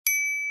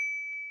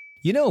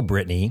You know,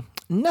 Brittany,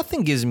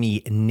 nothing gives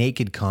me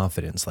naked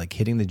confidence like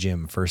hitting the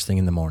gym first thing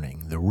in the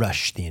morning. The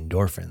rush, the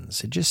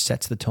endorphins, it just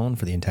sets the tone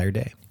for the entire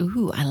day.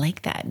 Ooh, I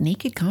like that.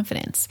 Naked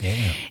confidence.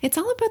 Yeah. It's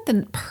all about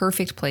the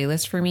perfect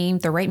playlist for me.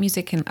 The right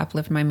music can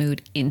uplift my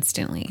mood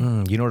instantly.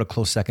 You know what a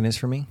close second is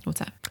for me? What's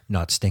that?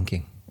 Not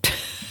stinking.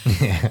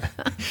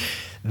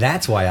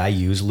 That's why I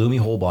use Lumi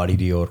Whole Body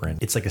Deodorant.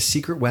 It's like a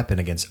secret weapon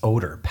against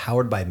odor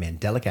powered by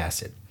mandelic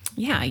acid.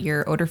 Yeah,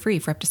 you're odor-free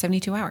for up to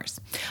 72 hours.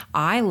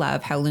 I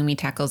love how Lumi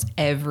tackles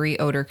every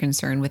odor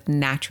concern with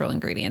natural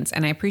ingredients,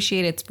 and I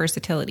appreciate its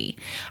versatility.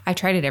 I've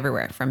tried it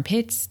everywhere, from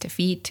pits to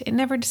feet. It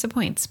never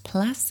disappoints.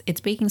 Plus, it's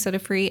baking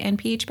soda-free and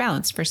pH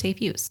balanced for safe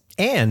use.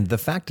 And the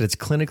fact that it's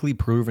clinically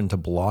proven to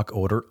block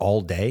odor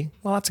all day,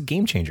 well, that's a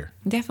game changer.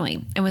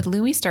 Definitely. And with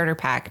Lumi Starter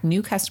Pack,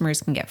 new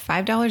customers can get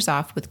 $5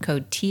 off with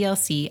code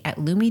TLC at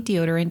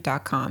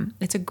lumideodorant.com.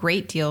 It's a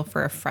great deal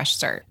for a fresh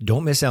start.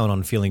 Don't miss out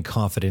on feeling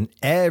confident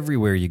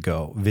everywhere you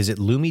go. Visit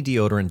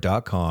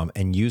lumideodorant.com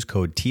and use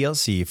code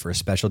TLC for a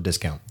special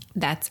discount.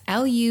 That's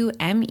LUME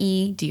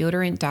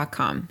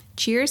deodorant.com.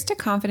 Cheers to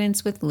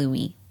confidence with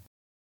Lumi.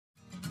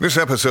 This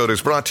episode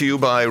is brought to you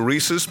by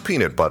Reese's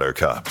Peanut Butter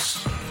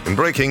Cups. In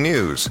breaking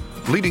news,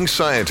 leading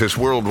scientists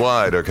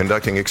worldwide are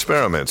conducting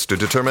experiments to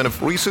determine if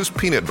Reese's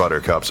Peanut Butter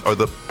Cups are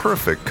the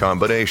perfect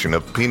combination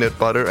of peanut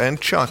butter and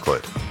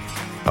chocolate.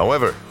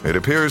 However, it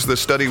appears the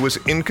study was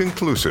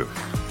inconclusive,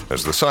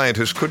 as the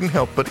scientists couldn't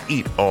help but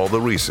eat all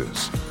the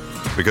Reese's.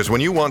 Because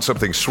when you want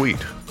something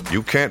sweet,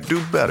 you can't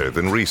do better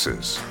than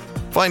Reese's.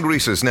 Find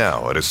Reese's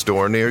now at a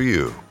store near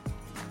you.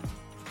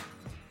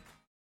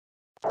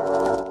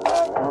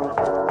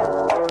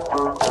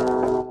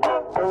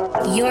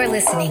 You're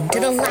listening to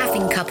the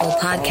Laughing Couple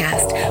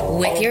podcast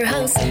with your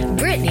hosts,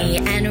 Brittany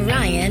and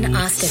Ryan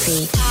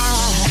Ostafy.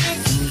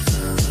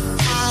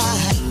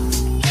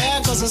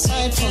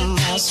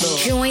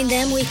 Join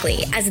them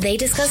weekly as they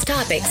discuss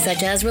topics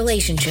such as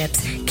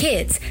relationships,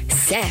 kids,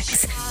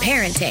 sex,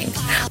 parenting,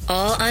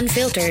 all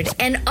unfiltered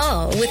and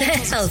all with a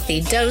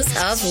healthy dose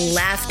of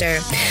laughter.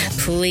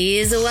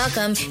 Please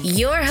welcome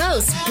your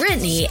hosts,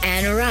 Brittany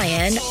and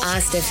Ryan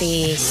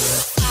Ostafy.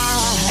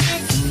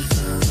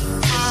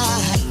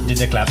 Did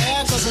they clap?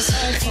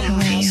 How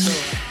are you?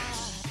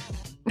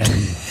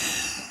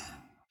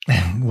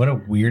 What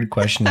a weird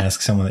question to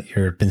ask someone that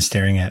you've been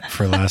staring at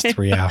for the last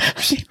 3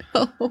 hours. I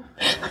know.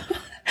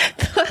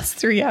 The last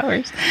 3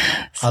 hours.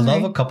 I Sorry.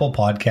 love a couple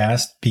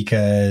podcasts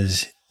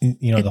because,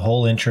 you know, the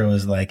whole intro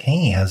is like,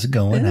 hey, how's it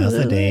going? How's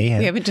the day?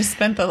 We haven't just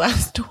spent the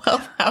last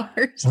 12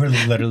 hours We're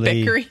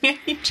literally bickering at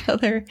each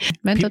other.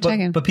 Mental people,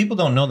 check-in. but people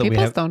don't know that People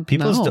we have don't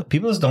people. know.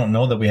 People just don't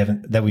know that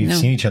we've No.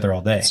 seen each other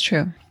all day. It's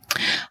true.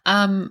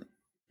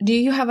 Do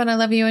you have an I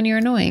love you and you're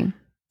annoying?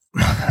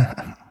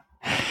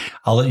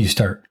 I'll let you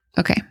start.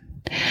 Okay.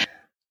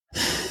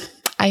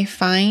 I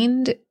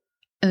find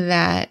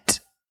that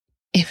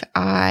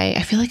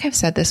I feel like I've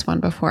said this one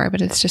before,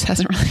 but it just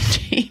hasn't really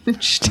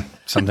changed.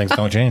 Some things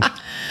don't change.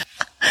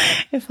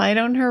 If I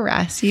don't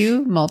harass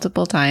you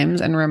multiple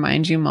times and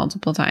remind you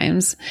multiple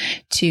times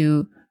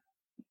to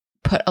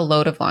put a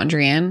load of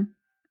laundry in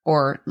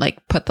or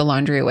like put the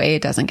laundry away,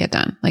 it doesn't get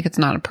done. Like it's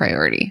not a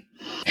priority.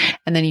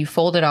 And then you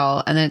fold it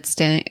all and then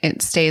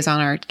it stays on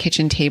our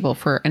kitchen table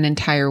for an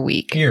entire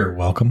week. You're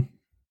welcome.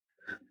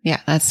 Yeah,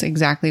 that's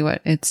exactly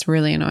what it's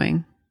really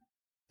annoying.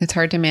 It's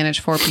hard to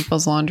manage 4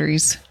 people's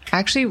laundries.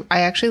 I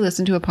actually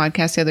listened to a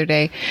podcast the other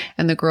day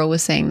and the girl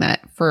was saying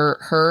that for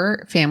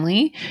her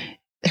family,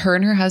 her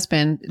and her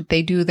husband,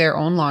 they do their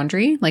own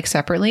laundry like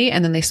separately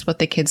and then they split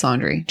the kids'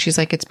 laundry. She's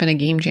like, it's been a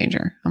game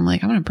changer. I'm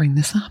like, I'm going to bring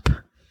this up.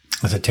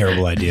 That's a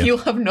terrible idea. You'll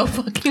have no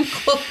fucking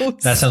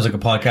clothes. That sounds like a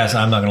podcast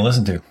I'm not going to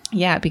listen to.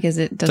 Yeah, because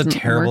it doesn't It's a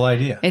terrible work.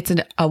 idea. It's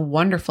a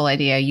wonderful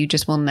idea. You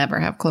just will never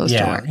have clothes to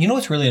Yeah. wear. You know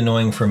what's really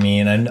annoying for me?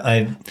 And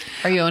I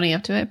Are you owning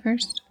up to it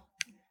first?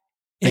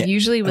 Like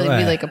usually we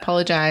like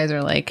apologize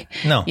or like,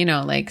 No. you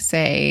know, like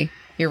say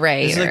you're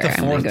right. This is like or, the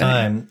I'm gonna 4th go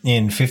time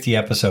in 50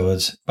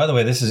 episodes. By the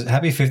way, this is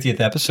happy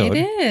 50th episode.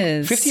 It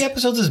is. 50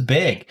 episodes is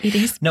big. It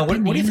is. No,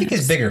 what do you think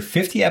is bananas. bigger,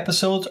 50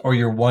 episodes or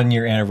your 1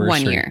 year anniversary?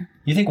 1 year.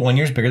 You think 1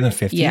 year is bigger than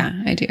 50? Yeah,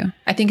 I do.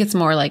 I think it's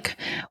more like,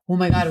 oh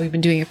my God, we've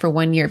been doing it for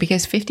 1 year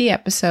because 50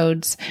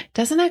 episodes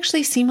doesn't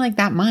actually seem like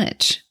that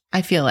much.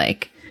 I feel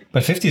like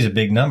But 50 is a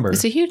big number.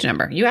 it's a huge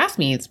number. You asked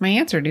me. It's my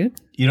answer, dude.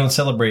 You don't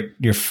celebrate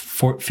your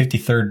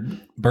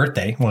 53rd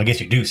birthday. Well, I guess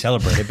you do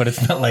celebrate it, but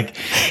it's not like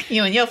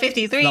You and you're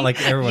 53. Not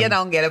like everyone- You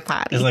don't get a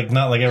party. it's like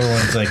not like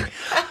everyone's like,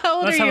 How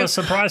old let's are have you? a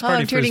surprise Oh,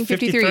 party I'm for his turning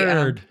 53.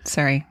 53rd. Oh,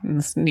 sorry.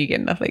 You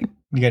get nothing.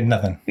 You get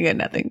nothing. You get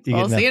nothing. You get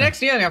We'll see you nothing.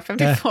 next year. You're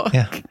 54.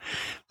 Yeah.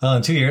 Well,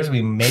 in 2 years,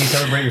 we may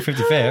celebrate your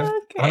 55th.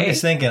 I'm Okay.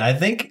 just thinking, I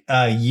think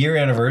year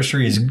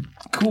anniversary is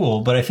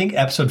cool, but I think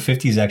episode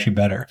 50 is actually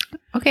better.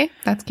 Okay.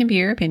 That can be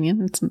your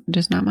opinion. It's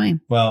just not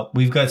mine. Well,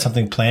 we've got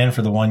something planned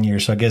for the 1 year,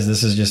 so I guess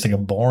this is just like a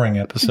boring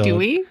episode. Do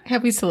we?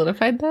 Have we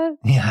solidified that?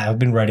 Yeah, I've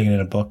been writing it in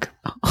a book.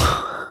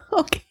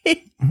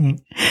 Okay.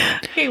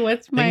 Okay.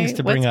 What's my Things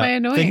to bring up.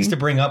 annoying? Things to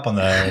bring up on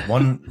the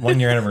one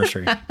year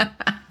anniversary.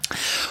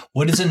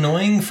 What is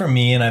annoying for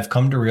me, and I've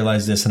come to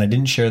realize this, and I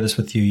didn't share this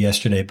with you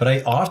yesterday, but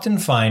I often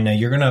find, now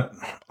you're going to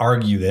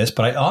argue this,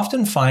 but I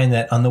often find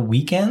that on the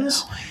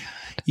weekends,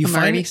 I'm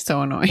already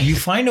so annoyed. You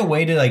find a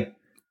way to like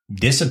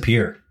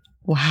disappear.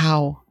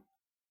 Wow.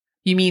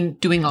 You mean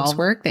doing all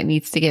work that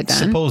needs to get done?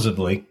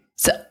 Supposedly.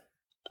 So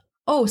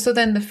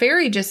then the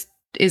fairy just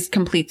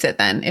completes it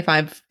then if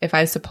I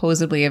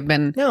supposedly have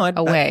been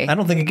away. I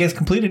don't think it gets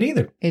completed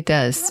either. It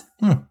does.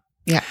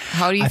 Yeah.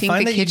 How do you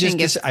think the kitchen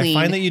gets cleaned?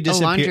 I find that you disappear.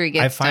 The laundry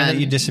gets done. That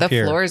you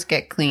disappear. The floors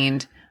get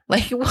cleaned.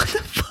 Like, what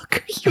the fuck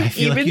are you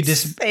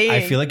saying?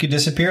 I feel like you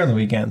disappear on the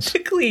weekends. To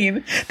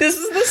clean. This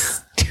is the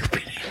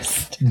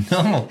stupidest.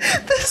 No.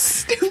 The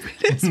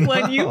stupidest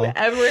one you've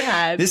ever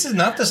had. This is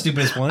not the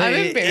stupidest one. I'm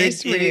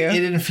embarrassed for you.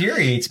 It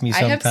infuriates me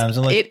sometimes.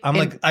 I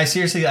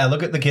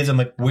look at the kids. I'm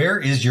like, where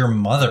is your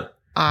mother?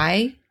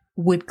 I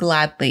would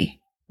gladly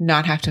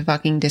not have to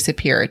fucking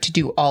disappear to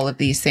do all of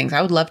these things.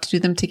 I would love to do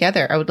them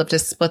together. I would love to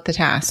split the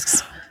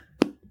tasks.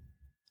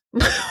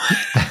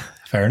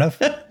 Fair enough.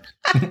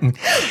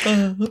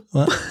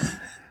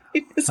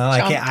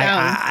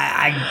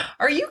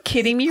 Are you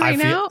kidding me right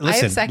now? I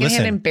have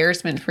secondhand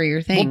embarrassment for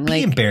your thing. Well,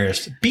 be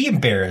embarrassed. Be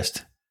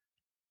embarrassed.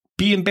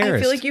 Be embarrassed.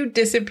 I feel like you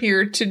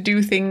disappear to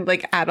do things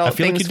like adult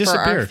things for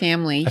our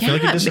family. I feel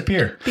like you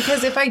disappear.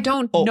 Because if I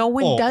don't, no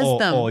one does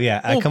them. Oh,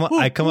 yeah. I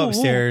come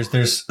upstairs.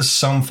 There's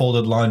some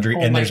folded laundry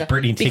and there's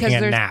Brittany taking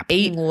a nap.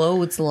 8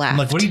 loads left. I'm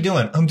like, what are you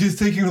doing? I'm just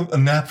taking a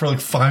nap for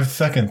like 5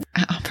 seconds.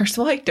 First of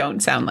all, I don't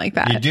sound like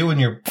that. You do when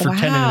you're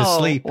pretending to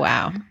sleep.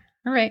 Wow.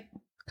 All right.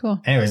 Cool.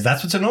 Anyways,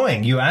 that's what's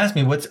annoying. You asked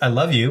me I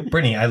love you.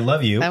 Brittany, I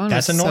love you.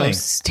 That's annoying. So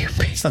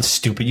stupid. It's not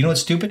stupid. You know what's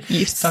stupid?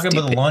 Talking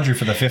about the laundry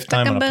for the 5th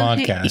time on a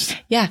podcast.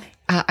 Yeah.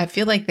 I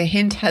feel like the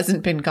hint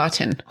hasn't been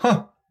gotten.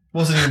 Huh.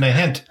 Wasn't even a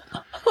hint.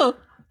 You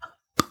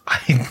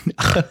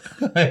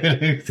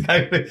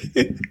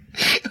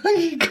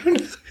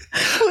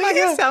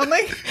sound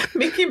like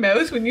Mickey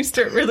Mouse when you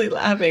start really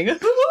laughing.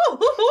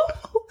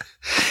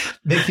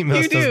 Mickey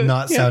Mouse does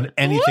not sound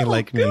anything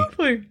like me.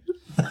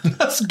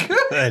 That's good.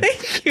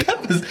 Thank you.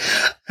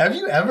 Have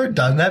you ever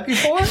done that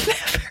before? Never.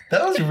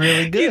 That was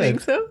really good. You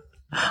think so?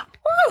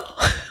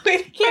 Whoa.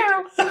 Wait,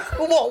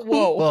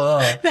 whoa.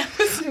 That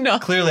was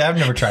not. Clearly, I've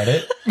never tried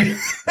it.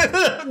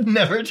 I've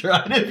never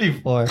tried it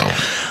before.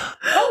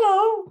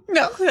 Hello.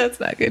 No, that's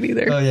not good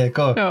either. Oh, yeah.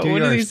 Go. No, what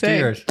did he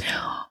say? Wow,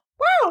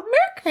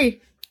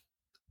 Mickey.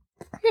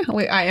 Yeah,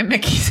 wait, I am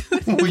Mickey.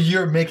 Well,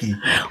 you're Mickey.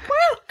 Wow.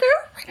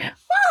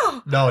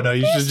 No,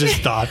 you should just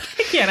stop.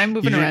 I can't. I'm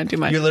moving around too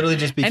much. You literally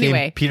just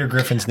became Peter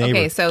Griffin's neighbor.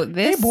 Okay, so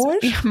this... Hey, boys.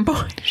 Yeah,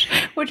 boys.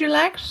 Would you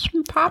like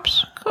some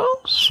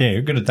popsicles? Yeah,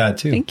 you're good at that,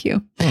 too. Thank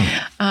you.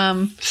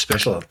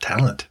 Special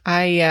talent.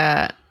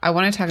 I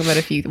want to talk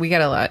about we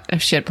got a lot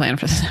of shit planned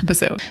for this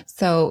episode.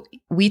 So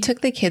we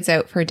took the kids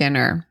out for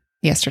dinner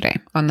yesterday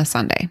on the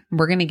Sunday.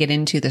 We're going to get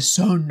into the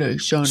Sunday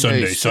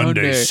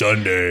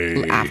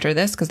after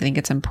this because I think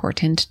it's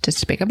important to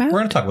speak about. We're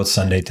going to talk about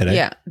Sunday today.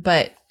 Yeah,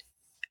 but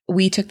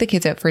we took the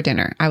kids out for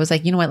dinner. I was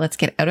like, you know what? Let's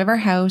get out of our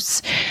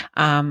house.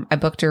 I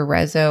booked a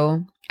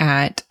rezo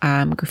at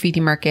Graffiti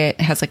Market.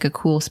 It has like a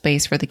cool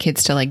space for the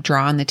kids to like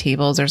draw on the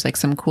tables. There's like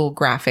some cool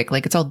graphic,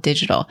 like it's all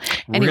digital.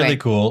 Anyway, really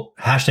cool.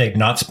 #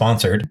 not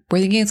sponsored. We're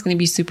thinking it's going to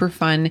be super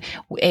fun.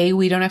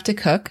 We don't have to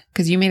cook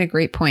because you made a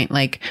great point.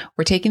 Like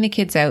we're taking the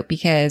kids out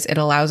because it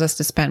allows us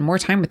to spend more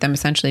time with them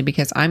essentially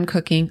because I'm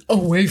cooking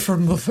away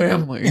from the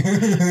family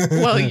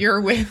while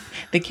you're with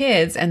the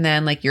kids. And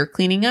then like you're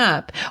cleaning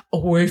up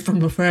away from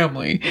the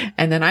family.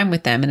 And then I'm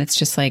with them. And it's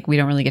just like, we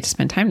don't really get to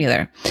spend time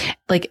together.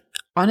 Like,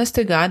 honest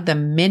to God, the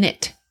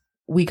minute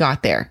we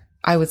got there,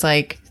 I was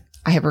like,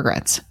 I have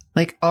regrets.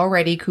 Like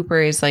already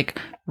Cooper is like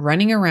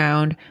running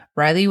around.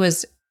 Riley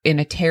was in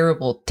a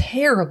terrible,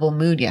 terrible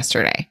mood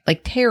yesterday,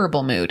 like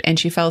terrible mood. And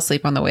she fell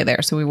asleep on the way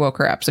there. So we woke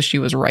her up. So she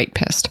was right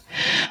pissed.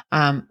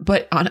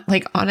 But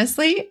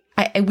honestly,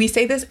 we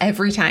say this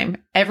every time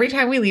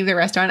we leave the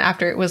restaurant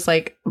after it was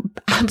like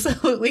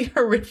absolutely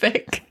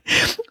horrific.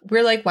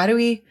 We're like, why do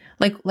we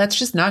let's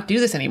just not do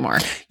this anymore.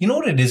 You know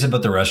what it is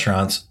about the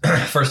restaurants?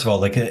 First of all,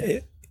 like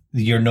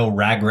your no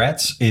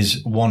regrets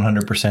is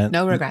 100%.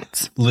 No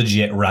regrets.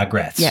 Legit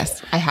regrets.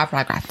 Yes, I have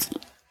regrets.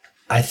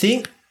 I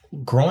think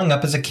growing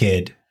up as a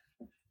kid,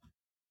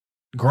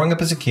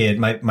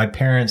 my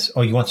parents,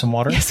 oh, you want some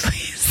water? Yes,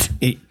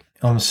 please.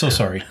 I'm so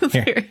sorry.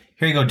 Here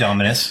you go,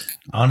 Dominus.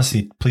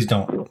 Honestly, please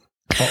don't. Oh,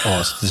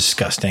 it's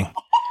disgusting.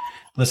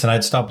 Listen,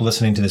 I'd stop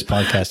listening to this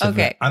podcast.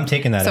 Okay. I'm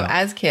taking that out. So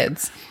as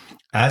kids,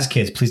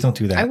 please don't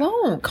do that. I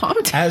won't. Calm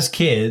down. As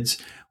kids,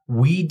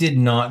 we did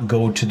not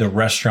go to the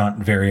restaurant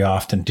very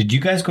often. Did you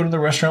guys go to the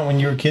restaurant when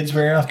you were kids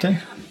very often?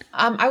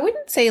 I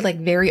wouldn't say like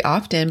very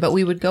often, but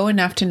we would go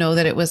enough to know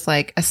that it was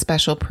like a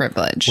special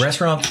privilege.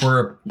 Restaurants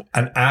were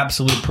an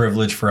absolute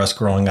privilege for us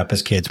growing up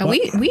as kids. And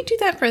we do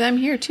that for them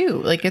here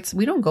too. Like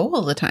we don't go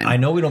all the time. I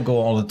know we don't go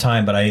all the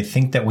time, but I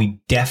think that we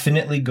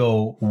definitely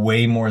go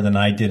way more than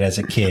I did as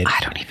a kid. I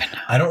don't even know.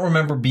 I don't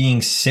remember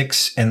being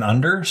 6 and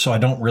under, so I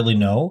don't really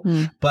know.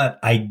 But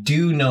I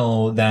do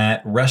know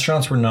that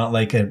restaurants were not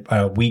like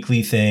a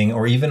weekly thing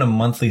or even a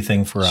monthly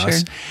thing for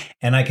us.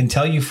 And I can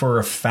tell you for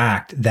a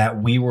fact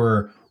that we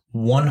were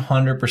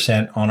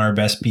 100% on our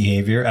best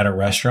behavior at a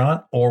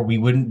restaurant, or we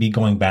wouldn't be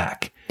going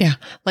back. Yeah.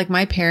 Like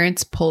my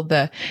parents pulled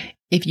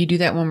if you do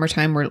that one more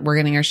time, we're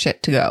getting our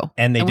shit to go.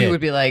 And we would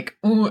be like,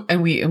 ooh, I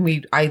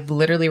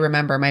literally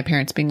remember my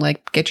parents being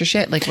like, get your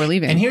shit, like we're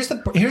leaving. And here's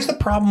the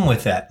problem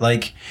with that.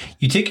 Like,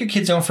 you take your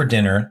kids out for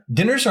dinner.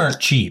 Dinners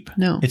aren't cheap.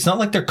 No. It's not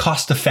like they're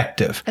cost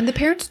effective. And the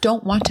parents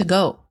don't want to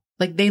go.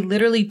 Like, they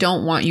literally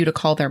don't want you to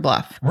call their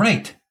bluff.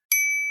 Right.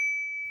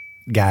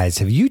 Guys,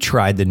 have you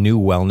tried the new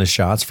wellness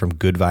shots from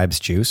Good Vibes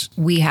Juice?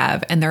 We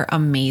have, and they're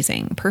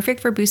amazing.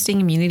 Perfect for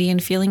boosting immunity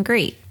and feeling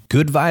great.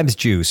 Good Vibes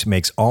Juice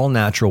makes all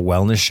natural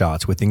wellness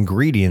shots with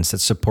ingredients that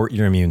support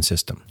your immune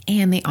system.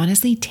 And they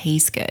honestly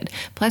taste good.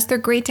 Plus, they're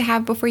great to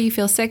have before you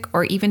feel sick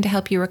or even to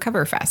help you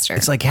recover faster.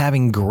 It's like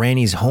having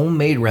Granny's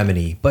homemade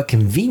remedy, but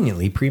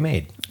conveniently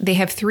pre-made. They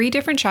have 3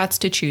 different shots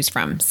to choose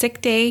from: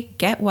 Sick Day,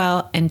 Get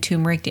Well, and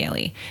Turmeric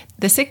Daily.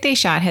 The Sick Day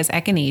shot has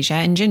echinacea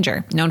and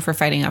ginger, known for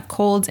fighting off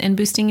colds and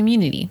boosting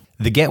immunity.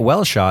 The Get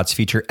Well shots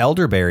feature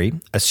elderberry,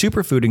 a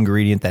superfood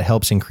ingredient that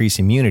helps increase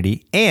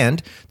immunity,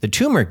 and the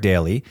Turmeric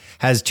Daily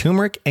has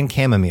turmeric and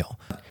chamomile.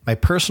 My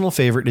personal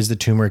favorite is the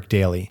Turmeric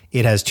Daily.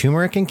 It has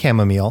turmeric and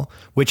chamomile,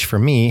 which for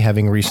me,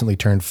 having recently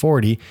turned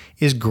 40,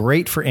 is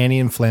great for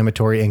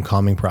anti-inflammatory and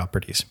calming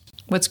properties.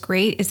 What's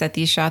great is that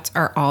these shots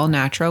are all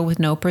natural with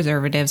no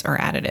preservatives or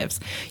additives.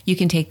 You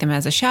can take them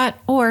as a shot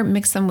or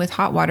mix them with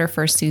hot water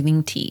for a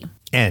soothing tea.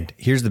 And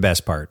here's the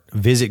best part.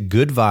 Visit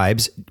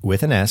goodvibes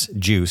with an S,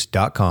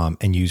 juice.com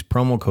and use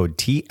promo code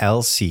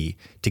TLC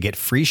to get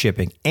free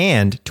shipping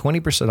and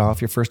 20% off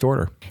your first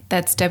order.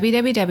 That's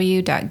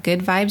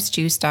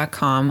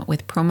www.goodvibesjuice.com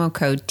with promo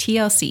code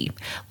TLC.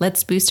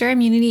 Let's boost our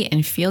immunity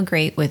and feel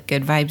great with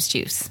Good Vibes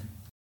Juice.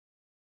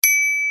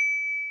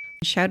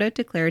 Shout out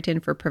to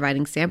Claritin for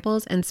providing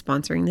samples and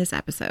sponsoring this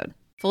episode.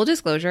 Full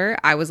disclosure,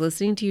 I was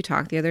listening to you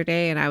talk the other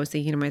day and I was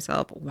thinking to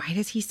myself, why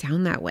does he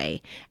sound that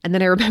way? And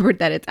then I remembered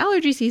that it's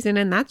allergy season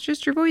and that's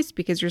just your voice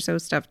because you're so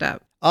stuffed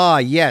up. Ah,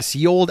 yes,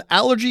 the old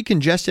allergy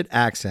congested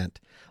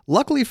accent.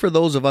 Luckily for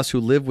those of us who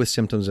live with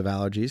symptoms of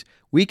allergies,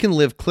 we can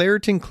live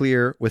Claritin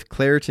Clear with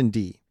Claritin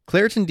D.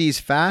 Claritin D's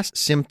fast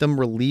symptom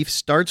relief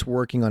starts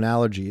working on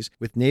allergies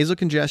with nasal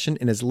congestion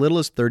in as little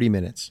as 30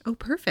 minutes. Oh,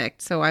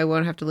 perfect. So I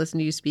won't have to listen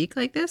to you speak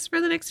like this for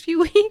the next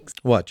few weeks.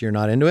 What, you're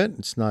not into it?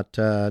 It's not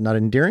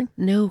endearing?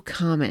 No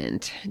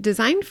comment.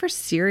 Designed for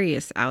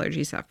serious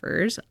allergy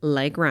sufferers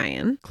like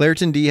Ryan.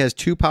 Claritin D has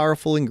 2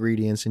 powerful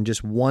ingredients in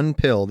just 1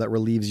 pill that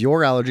relieves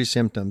your allergy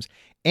symptoms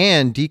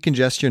and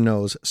decongest your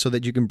nose so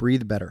that you can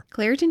breathe better.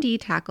 Claritin D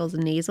tackles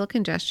nasal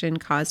congestion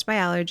caused by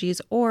allergies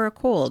or a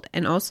cold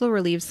and also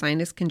relieves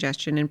sinus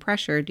congestion and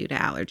pressure due to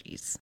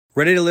allergies.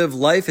 Ready to live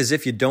life as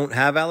if you don't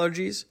have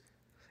allergies?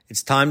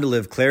 It's time to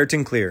live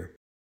Claritin Clear.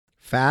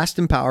 Fast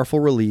and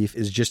powerful relief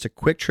is just a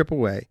quick trip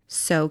away.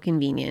 So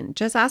convenient.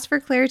 Just ask for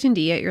Claritin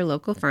D at your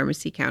local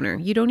pharmacy counter.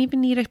 You don't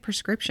even need a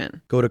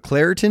prescription. Go to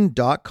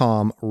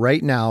Claritin.com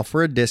right now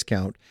for a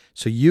discount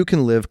so you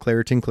can live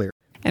Claritin Clear.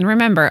 And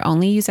remember,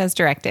 only use as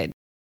directed.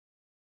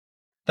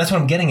 That's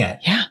what I'm getting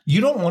at. Yeah. You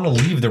don't want to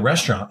leave the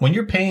restaurant when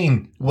you're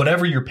paying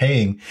whatever you're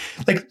paying.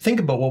 Like, think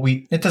about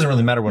it doesn't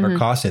really matter what our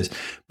cost is,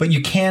 but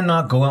you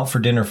cannot go out for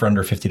dinner for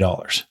under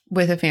 $50.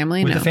 With a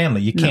family? With no. a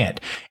family, you can't.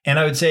 And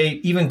I would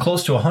say even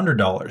close to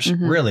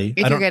 $100, really.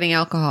 If you're getting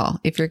alcohol,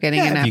 if you're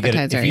getting an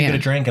appetizer. If you get a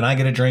drink and I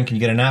get a drink and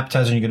you get an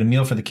appetizer and you get a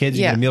meal for the kids,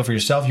 you get a meal for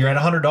yourself, you're at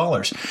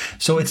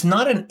 $100. So it's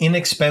not an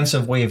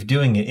inexpensive way of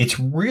doing it. It's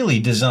really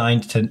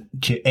designed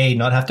to A,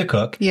 not have to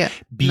cook, B,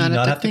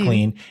 not have to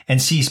clean,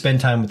 and C, spend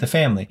time with the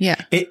family. Yeah.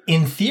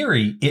 In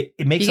theory,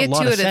 it makes a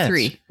lot of sense. You get 2 out of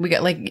 3. We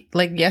got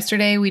like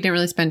yesterday, we didn't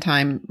really spend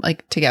time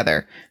like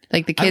together.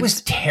 Like the kids. I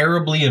was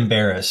terribly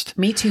embarrassed.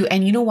 Me too.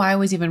 And you know why I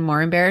was even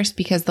more embarrassed?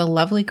 Because the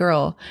lovely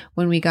girl,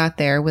 when we got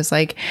there, was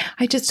like,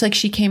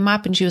 she came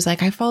up and she was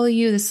like, I follow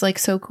you. This is like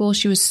so cool.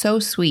 She was so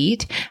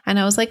sweet. And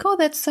I was like, oh,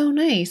 that's so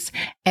nice.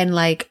 And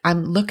like,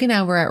 I'm looking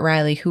over at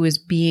Riley, who is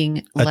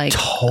being like,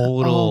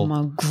 total. Oh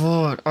my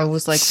God. I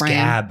was like,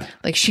 scab. Ryan,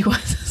 like she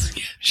was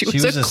a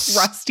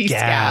crusty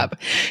scab.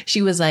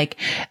 She was like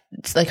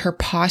her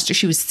posture.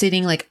 She was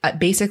sitting like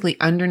basically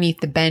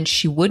underneath the bench.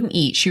 She wouldn't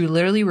eat. She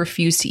literally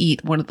refused to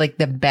eat one of like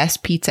the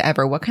best pizza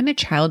ever. What kind of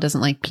child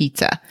doesn't like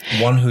pizza?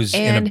 One who's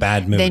in a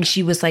bad mood. Then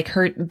she was like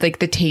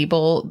the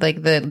table,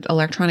 like the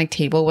electronic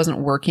table wasn't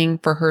working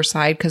for her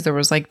side because there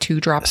was like 2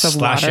 drops of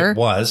water. It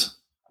was.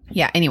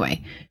 Yeah.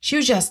 Anyway, she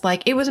was just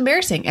like, it was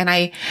embarrassing. And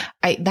I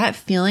that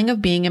feeling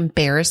of being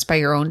embarrassed by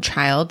your own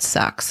child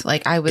sucks.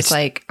 Like I was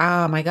like,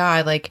 oh my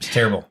God, like It's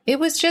terrible. it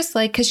was just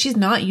like, cause she's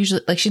not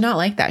usually like, she's not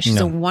like that. She's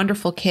a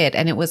wonderful kid.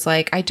 And it was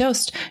like, I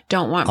just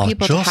don't want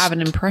people to have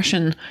an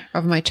impression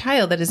of my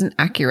child that isn't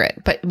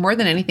accurate. But more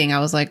than anything, I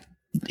was like,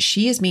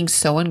 she is being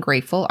so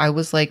ungrateful. I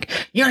was like,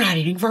 you're not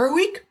eating for a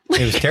week.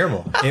 It was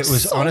terrible. It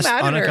was so mad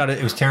at her.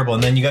 it was terrible.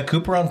 And then you got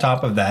Cooper on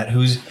top of that,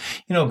 who's,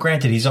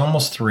 granted, he's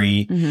almost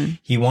 3. Mm-hmm.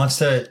 He wants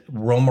to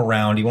roam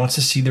around. He wants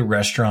to see the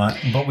restaurant,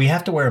 but we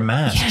have to wear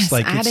masks. Yes,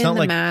 like add it's in not the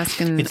like mask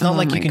and- it's not oh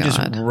like you my can just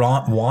God.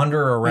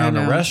 wander around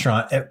I a know.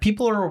 restaurant.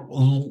 People are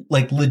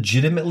like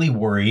legitimately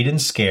worried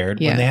and scared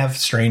Yeah. when they have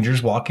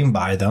strangers walking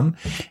by them.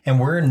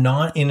 And we're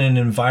not in an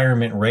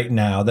environment right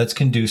now that's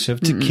conducive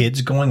to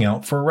kids going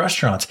out for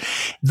restaurants.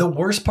 The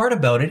worst part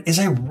about it is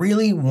I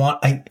really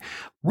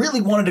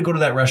wanted to go to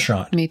that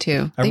restaurant. Me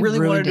too. I They really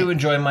wanted ruined to it.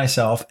 enjoy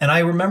myself. And I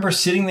remember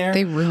sitting there.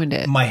 They ruined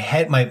it. My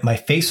head, my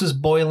face was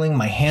boiling.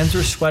 My hands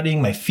were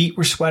sweating. My feet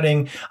were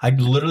sweating. I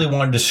literally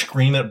wanted to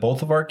scream at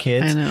both of our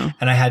kids. I know.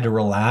 And I had to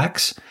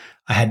relax.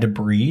 I had to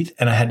breathe.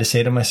 And I had to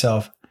say to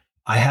myself,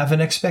 I have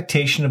an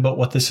expectation about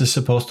what this is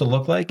supposed to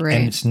look like. Right.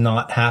 And it's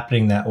not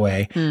happening that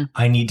way.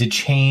 I need to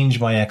change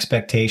my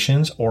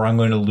expectations or I'm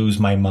going to lose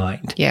my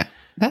mind. Yeah.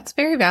 That's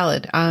very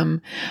valid.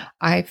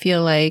 I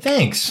feel like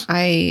Thanks.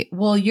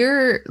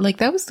 you're like,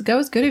 that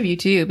was good of you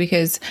too,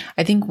 because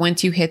I think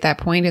once you hit that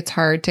point, it's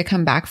hard to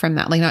come back from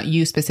that. Like not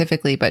you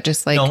specifically, but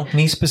just like, No,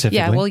 me specifically.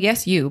 yeah, well,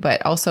 yes, you,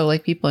 but also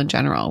like people in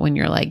general, when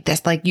you're like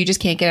this, like you just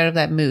can't get out of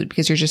that mood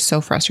because you're just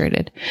so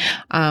frustrated.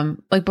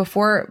 Like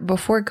before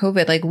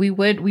COVID, like we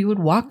would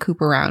walk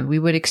Coop around, we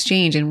would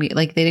exchange and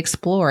they'd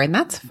explore, and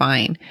that's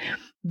fine.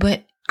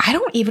 But I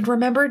don't even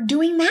remember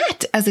doing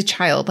that as a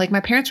child. Like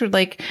my parents would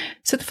like,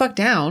 sit the fuck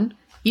down,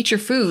 eat your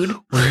food.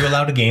 Were you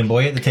allowed a Game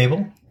Boy at the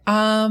table?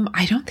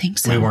 I don't think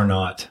so. We were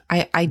not.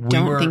 I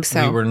don't think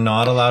so. We were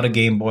not allowed a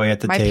Game Boy at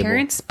the My table.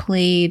 parents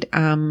played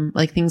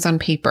like things on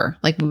paper.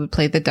 Like we would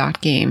play the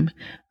dot game,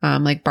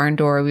 like Barn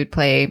Door. We'd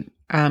play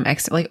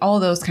like all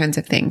those kinds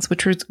of things,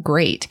 which was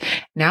great.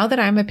 Now that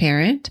I'm a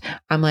parent,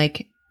 I'm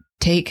like,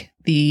 take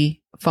the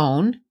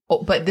phone.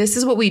 Oh, but this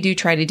is what we do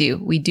try to do.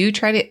 We do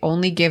try to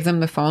only give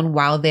them the phone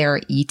while they're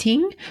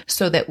eating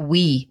so that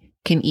we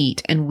can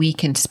eat and we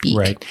can speak.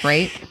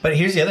 Right. But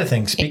here's the other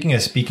thing. Speaking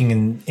of speaking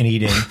and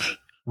eating,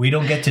 we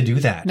don't get to do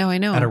that. No, I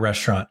know. At a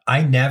restaurant.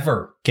 I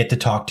never get to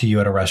talk to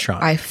you at a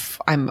restaurant.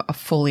 I'm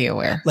fully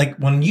aware. Like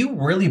when you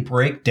really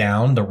break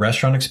down the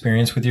restaurant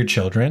experience with your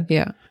children,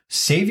 Yeah.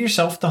 save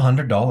yourself the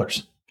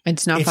 $100.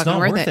 It's not fucking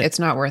worth it. It's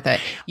not worth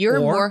it.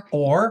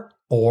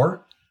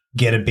 Or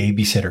get a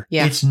babysitter.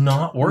 Yeah. It's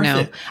not worth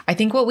it. I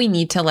think what we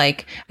need to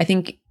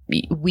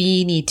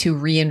we need to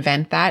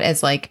reinvent that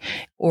as like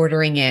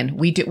ordering in.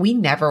 We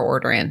never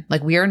order in.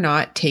 Like we are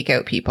not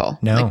takeout people.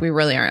 No. Like we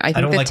really aren't. I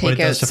think don't like what it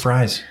does to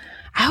fries.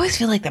 I always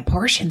feel like the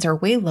portions are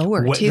way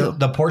lower too.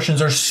 The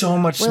portions are so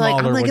much smaller.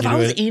 I'm like, when if you I do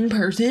was it. in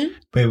person,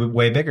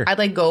 way bigger. I'd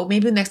like go,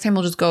 maybe the next time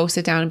we'll just go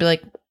sit down and be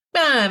like,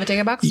 I'm gonna take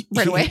a box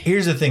right away.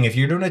 Here's the thing. If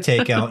you're doing a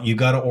takeout, you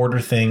got to order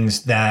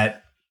things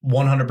that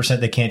 100%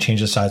 they can't change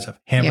the size of.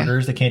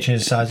 Hamburgers, they can't change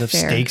the size of.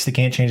 Fair. Steaks, they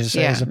can't change the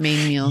size of.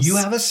 Main meals. You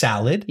have a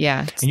salad.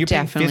 Yeah, it's and you're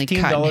paying definitely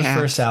cut in $15 half.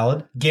 for a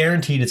salad.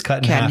 Guaranteed it's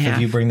cut in half if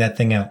you bring that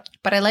thing out.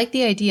 But I like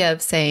the idea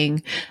of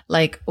saying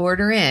like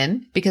order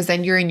in, because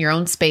then you're in your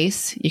own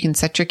space. You can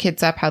set your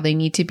kids up how they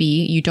need to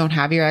be. You don't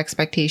have your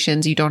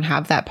expectations. You don't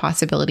have that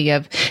possibility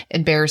of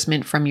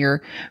embarrassment from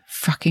your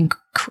fucking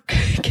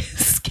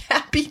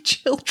scabby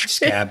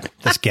children.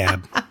 The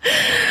scab.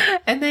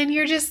 And then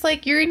you're just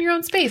like, you're in your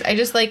own space. I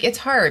just like, it's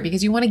hard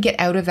because you want to get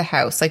out of the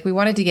house. Like we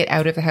wanted to get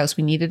out of the house.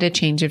 We needed a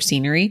change of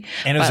scenery.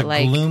 And it was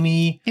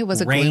gloomy, it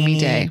was a rainy, gloomy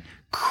day.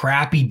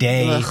 Crappy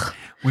day. Ugh.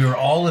 We were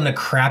all in a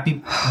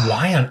crappy.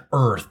 Why on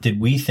earth did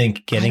we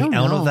think getting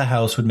out of the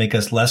house would make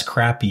us less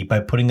crappy by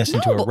putting us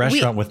into a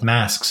restaurant with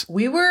masks?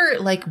 We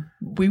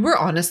were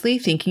honestly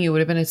thinking it would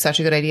have been such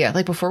a good idea.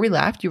 Like before we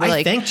left, you were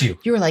like, thanked you.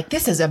 You were like,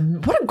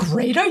 what a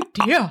great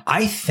idea.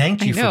 I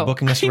thanked you for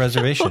booking us a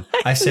reservation.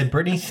 I said,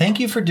 Brittany,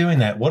 thank you for doing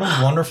that. What a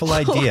wonderful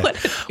idea.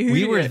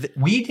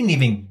 We didn't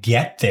even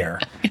get there.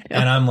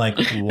 And I'm like,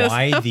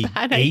 why the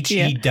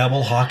HE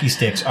double hockey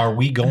sticks are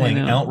we going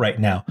out right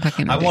now?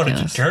 I wanted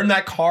to turn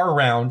that car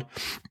around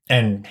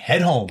and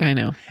head home. I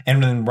know.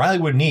 And then Riley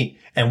wouldn't eat.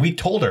 And we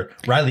told her,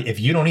 Riley, if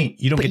you don't eat,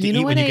 you don't get to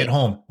eat when you get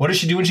home. What does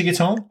she do when she gets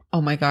home?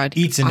 Oh my God.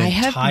 Eats an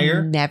entire. I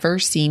have never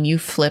seen you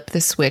flip the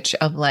switch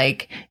of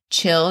like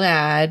chill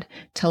dad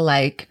to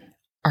like,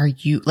 are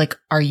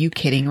you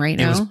kidding right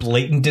now? It was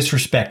blatant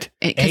disrespect.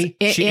 She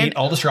ate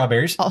all the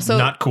strawberries. Also,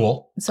 not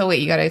cool. So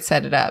wait, you got to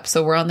set it up.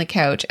 So we're on the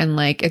couch and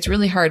like, it's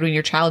really hard when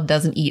your child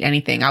doesn't eat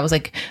anything. I was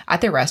like at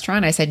the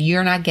restaurant, I said,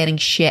 you're not getting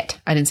shit.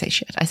 I didn't say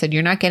shit. I said,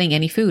 you're not getting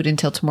any food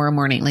until tomorrow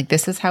morning. Like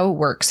this is how it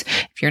works.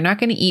 If you're not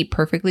going to eat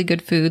perfectly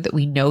good food that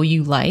we know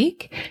you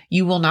like,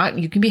 you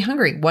can be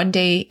hungry. One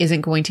day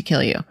isn't going to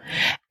kill you.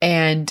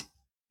 And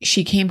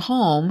she came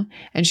home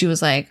and she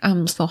was like,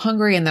 I'm so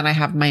hungry. And then I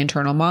have my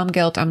internal mom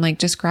guilt. I'm like,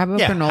 just grab a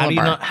granola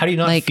bar. How do you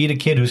not feed a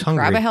kid who's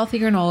hungry? Grab a healthy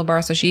granola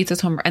bar. So she eats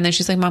this home. And then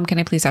she's like, Mom, can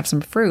I please have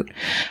some fruit?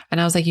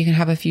 And I was like, you can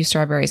have a few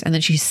strawberries. And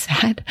then she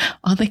sat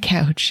on the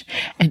couch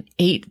and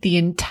ate the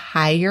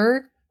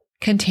entire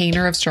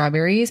container of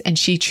strawberries. And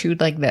she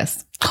chewed like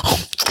this,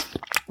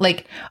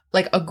 like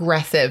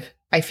aggressive.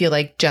 I feel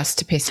like just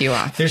to piss you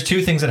off. There's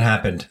two things that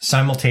happened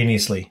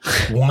simultaneously.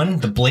 One,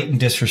 the blatant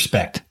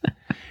disrespect.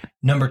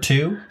 Number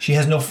two, she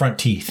has no front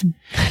teeth.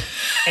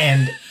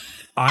 And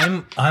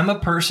I'm a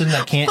person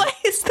that can't. Why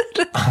is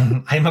that?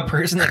 I'm a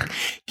person that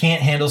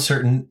can't handle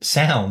certain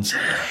sounds.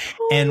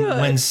 And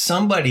when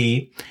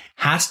somebody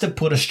has to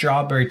put a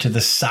strawberry to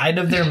the side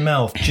of their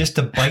mouth just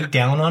to bite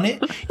down on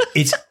it,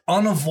 it's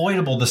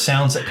unavoidable the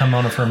sounds that come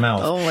out of her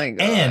mouth. Oh my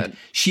God. And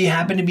she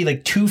happened to be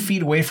like 2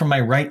 feet away from my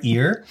right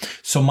ear.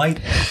 So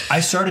I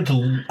started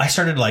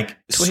like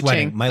Twitching.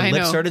 sweating. My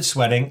lips started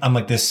sweating. I'm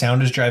like, this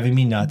sound is driving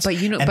me nuts. But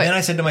and then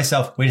I said to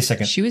myself, wait a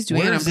second. She was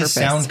doing it on Where is this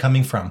purpose. sound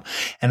coming from?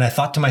 And I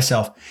thought to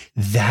myself,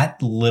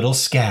 that little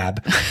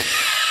scab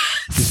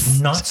is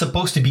not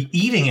supposed to be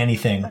eating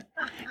anything.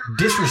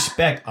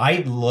 Disrespect. I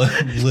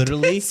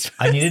literally,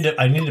 I needed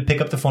to pick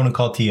up the phone and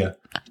call Tia.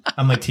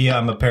 I'm like, Tia,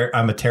 I'm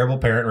a terrible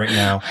parent right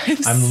now.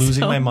 I'm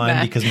losing my mind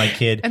mad. because my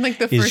kid And like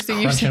the is first thing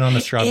you crunching said, on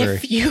the strawberry.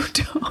 if you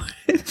don't,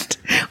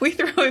 we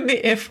throw in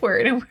the if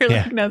word and we're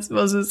like not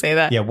supposed to say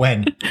that. Yeah,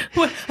 when?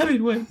 What? I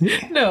mean, when?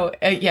 No,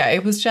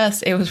 it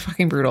was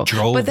fucking brutal.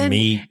 Drove but then,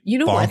 me you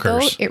know what though?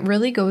 bonkers. It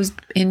really goes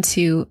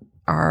into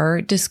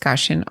our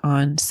discussion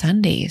on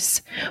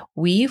Sundays.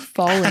 We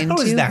fall into.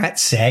 How is that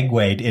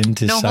segued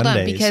into No, hold on,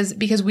 Sundays?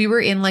 because we were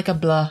in like a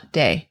blah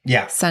day.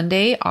 Yeah.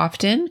 Sunday,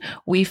 often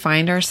we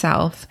find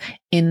ourselves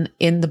in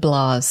the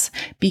blahs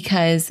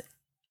because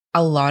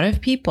a lot of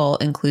people,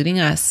 including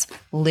us,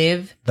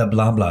 live. The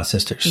blah blah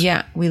sisters.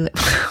 Yeah, we live.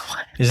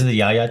 Is it the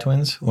Yaya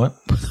twins? What?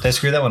 Did I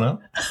screw that one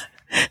up?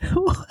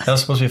 That was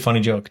supposed to be a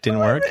funny joke. Didn't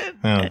work?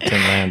 Oh, it didn't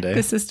land, eh?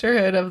 The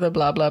sisterhood of the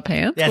blah blah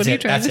pants. That's What are you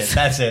it. trying That's to it.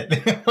 That's it.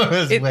 It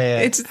was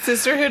way- It's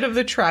sisterhood of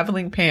the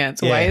traveling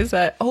pants. Yeah. Why is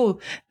that? Oh,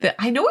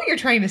 I know what you're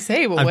trying to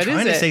say, but I'm what is it?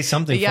 trying to say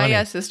something The Yaya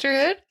funny.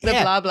 sisterhood? The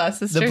Yeah. blah blah The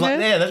sisterhood?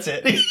 yeah, that's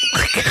it.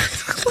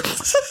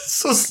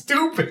 So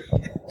stupid. Why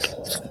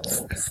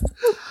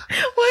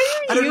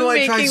are I don't you know. I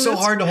making tried so this-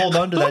 hard to hold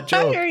on to that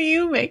joke. Why are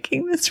you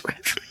making this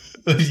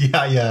reference?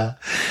 Yeah.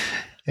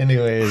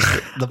 Anyways,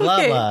 the blah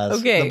Okay, blahs.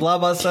 okay. The blah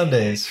blah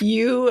Sundays.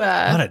 You,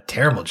 What a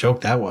terrible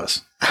joke that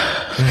was.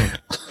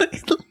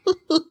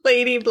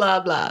 Lady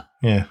blah blah.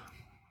 Yeah.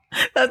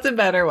 That's a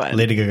better one.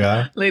 Lady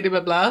Gaga. Lady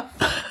blah blah.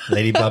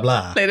 Lady blah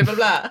blah. Lady blah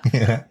blah.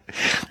 Yeah.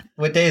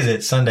 What day is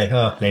it? Sunday.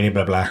 Oh, Lady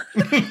blah blah.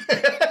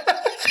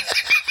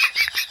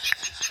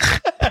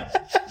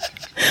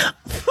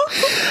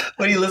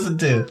 What do you listen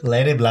to?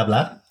 Lady blah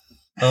blah.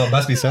 Oh, it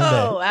must be Sunday.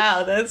 Oh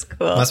wow, that's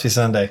cool. Must be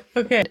Sunday.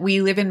 Okay,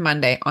 we live in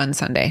Monday on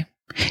Sunday.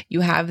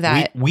 You have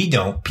that. We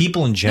don't.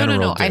 People in general.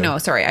 No. do. I know.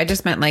 Sorry, I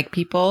just meant like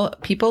people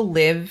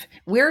live.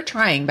 We're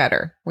trying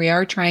better. We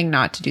are trying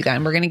not to do that,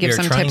 and we're going to give We are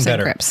some trying tips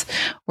better. and trips.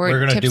 We're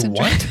going to tips do and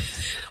what?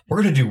 trips.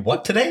 We're going to do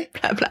what today?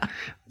 Blah blah.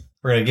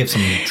 We're going to give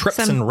some trips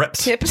Some and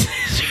rips. tips.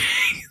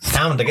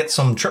 Time to get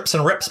some trips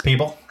and rips,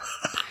 people.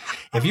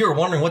 If you were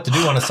wondering what to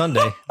do on a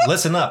Sunday,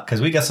 listen up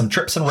because we got some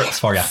trips and rips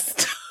for you.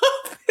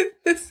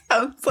 This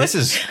sounds like This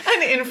is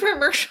an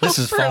infomercial. this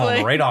is for falling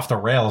like right off the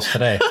rails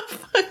today. a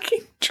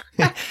fucking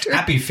tractor.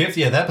 Happy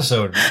 50th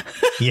episode,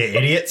 you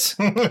idiots.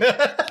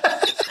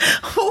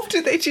 Oh,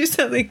 did they do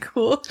something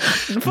cool?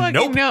 Fucking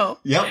Nope. no.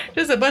 Yep.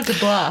 Just a bunch of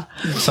blah.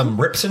 Some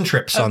rips and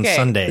trips on Okay,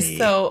 Sunday.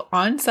 So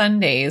on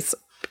Sundays,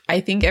 I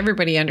think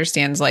everybody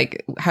understands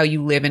like how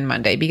you live in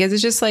Monday because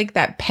it's just like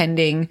that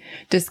pending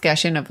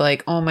discussion of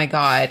like, oh my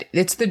God,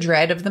 it's the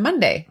dread of the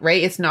Monday,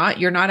 right? It's not,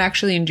 you're not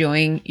actually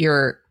enjoying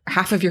your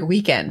half of your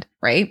weekend,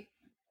 right?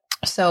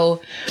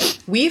 So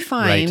we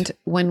find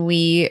when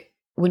we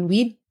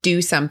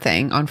do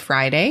something on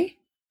Friday,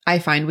 I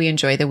find we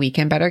enjoy the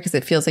weekend better because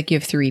it feels like you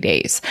have 3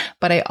 days.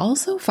 But I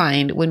also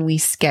find when we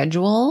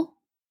schedule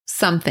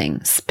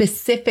something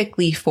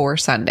specifically for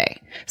Sunday.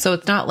 So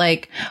it's not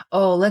like,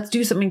 oh, let's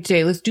do something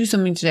today. Let's do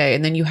something today.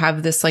 And then you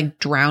have this like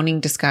drowning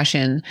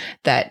discussion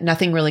that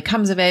nothing really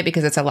comes of it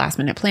because it's a last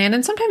minute plan.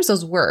 And sometimes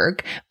those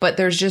work, but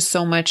there's just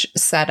so much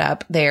set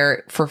up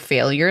there for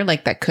failure,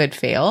 like that could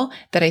fail,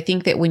 that I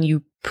think that when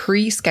you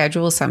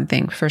pre-schedule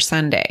something for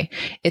Sunday,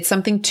 it's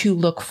something to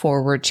look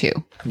forward to.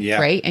 Yeah.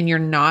 Right. And you're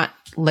not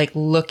like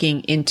looking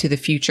into the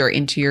future,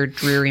 into your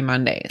dreary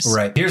Mondays.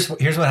 Right. Here's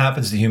what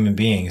happens to human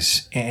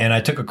beings. And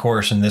I took a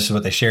course and this is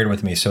what they shared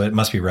with me. So it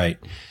must be right.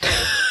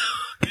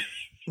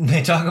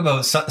 They talk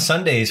about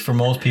Sundays for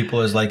most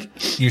people is like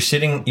you're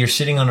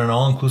sitting on an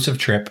all-inclusive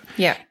trip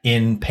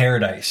in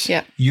paradise.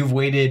 Yeah. You've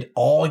waited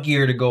all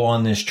year to go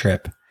on this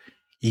trip.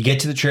 You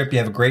get to the trip, you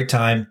have a great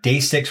time. Day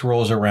 6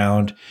 rolls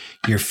around.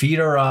 Your feet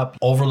are up,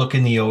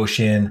 overlooking the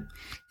ocean.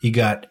 You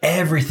got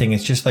everything.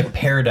 It's just like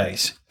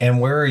paradise.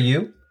 And where are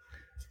you?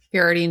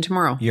 You're already in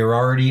tomorrow. You're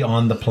already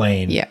on the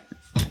plane. Yeah.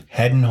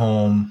 Heading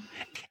home.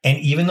 And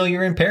even though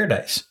you're in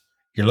paradise,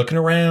 You're looking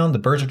around, the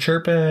birds are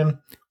chirping.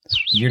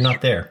 You're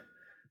not there.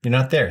 You're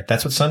not there.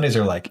 That's what Sundays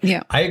are like.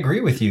 Yeah. I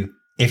agree with you.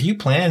 If you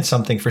plan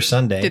something for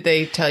Sunday. Did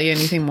they tell you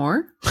anything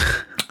more?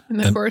 In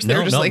the course, they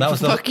were just like,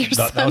 fuck your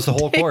Sunday. That was the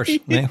whole course.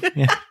 Yeah,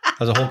 that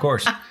was the whole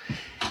course.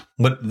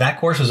 But that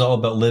course was all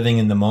about living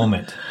in the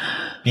moment,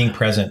 being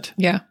present.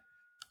 Yeah.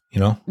 You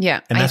know?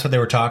 Yeah. And that's what they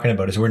were talking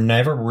about, is we're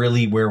never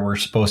really where we're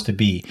supposed to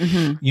be.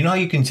 Mm-hmm. You know how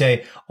you can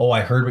say, oh,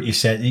 I heard what you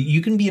said. You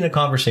can be in a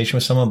conversation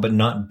with someone, but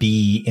not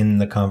be in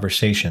the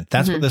conversation.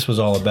 That's what this was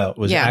all about,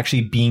 was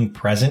actually being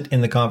present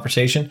in the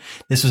conversation.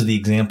 This was the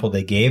example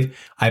they gave.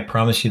 I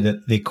promise you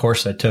that the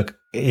course I took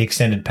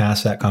extended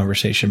past that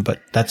conversation,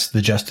 but that's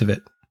the gist of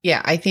it.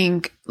 Yeah, I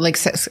think, like,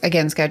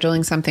 again,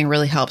 scheduling something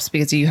really helps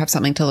because you have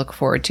something to look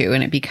forward to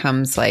and it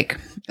becomes like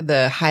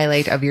the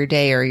highlight of your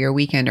day or your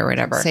weekend or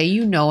whatever. Say,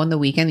 you know, on the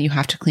weekend you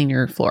have to clean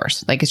your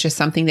floors. Like, it's just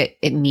something that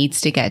it needs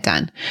to get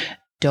done.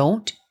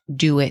 Don't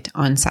do it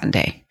on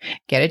Sunday.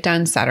 Get it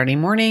done Saturday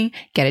morning,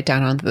 get it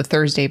done on the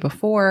Thursday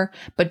before,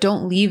 but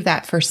don't leave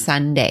that for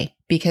Sunday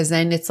because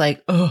then it's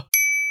like, oh.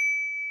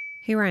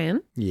 Hey,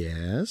 Ryan.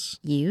 Yes.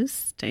 You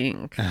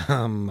stink.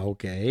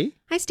 Okay.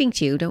 I stink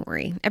too, don't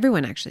worry.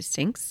 Everyone actually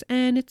stinks,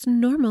 and it's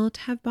normal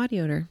to have body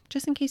odor,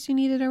 just in case you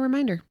needed a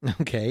reminder.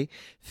 Okay.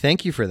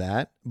 Thank you for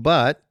that.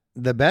 But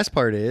the best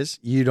part is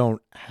you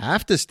don't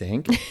have to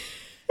stink.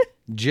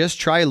 Just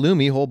try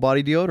Lumi whole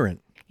body deodorant.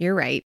 You're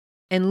right.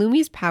 And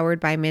Lumi's powered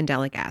by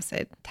mandelic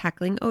acid,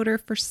 tackling odor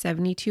for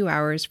 72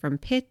 hours from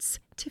pits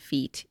to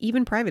feet,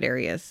 even private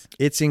areas.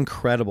 It's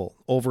incredible.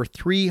 Over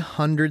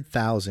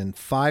 300,000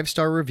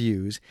 5-star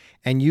reviews,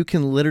 and you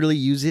can literally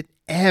use it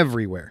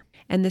everywhere.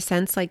 And the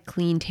scents like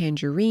clean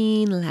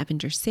tangerine,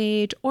 lavender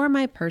sage, or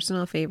my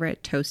personal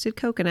favorite, toasted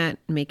coconut,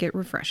 make it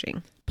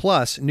refreshing.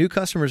 Plus, new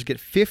customers get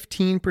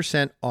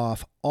 15%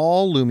 off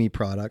all Lumi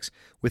products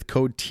with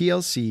code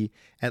TLC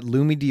at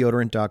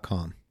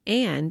lumideodorant.com.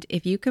 And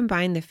if you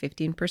combine the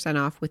 15%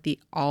 off with the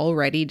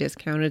already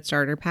discounted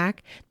starter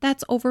pack,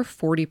 that's over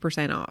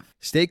 40% off.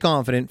 Stay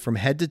confident from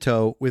head to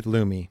toe with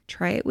Lumi.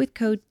 Try it with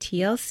code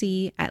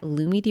TLC at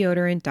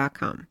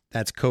lumideodorant.com.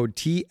 That's code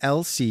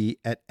TLC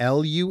at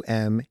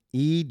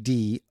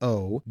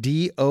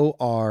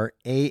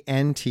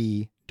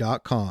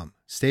LUMEDODORANT.com.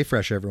 Stay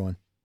fresh, everyone.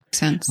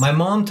 Sense. My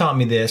mom taught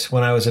me this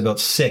when I was about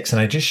 6, and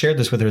I just shared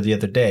this with her the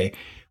other day.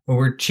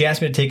 She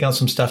asked me to take out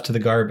some stuff to the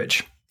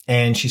garbage.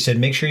 And she said,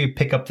 make sure you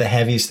pick up the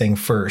heaviest thing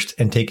first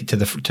and take it to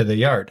the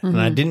yard. Mm-hmm.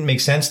 And it didn't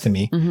make sense to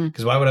me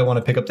because why would I want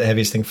to pick up the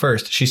heaviest thing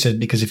first? She said,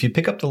 because if you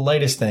pick up the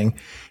lightest thing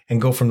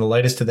and go from the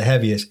lightest to the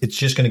heaviest, it's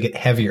just going to get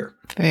heavier.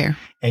 Fair.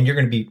 And you're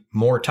going to be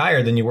more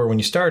tired than you were when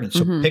you started.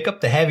 So pick up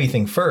the heavy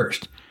thing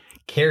first,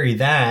 carry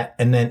that,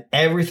 and then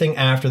everything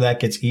after that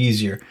gets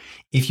easier.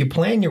 If you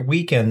plan your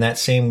weekend that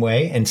same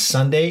way and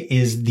Sunday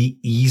is the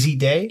easy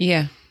day.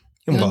 Yeah.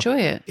 You'll enjoy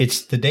it.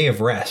 It's the day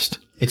of rest.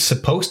 It's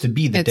supposed to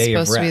be the day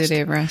of rest. It's supposed to be the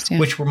day of rest, yeah.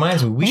 Which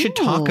reminds me, we should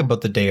talk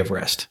about the day of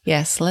rest.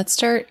 Yes, let's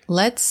start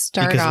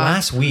because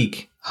off.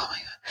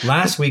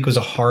 Last week was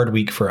a hard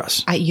week for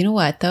us. You know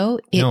what, though?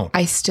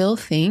 I still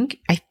think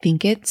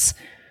it's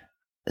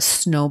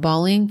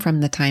snowballing from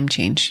the time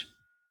change.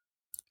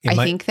 I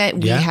think that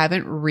we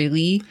haven't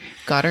really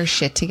got our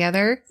shit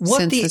together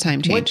since the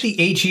time change. What the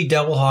HE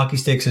double hockey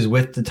sticks is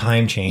with the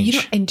time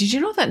change. And did you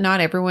know that not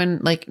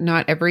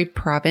every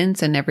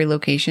province and every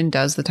location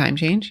does the time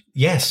change?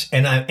 Yes.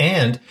 And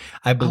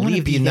I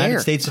believe the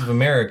United States of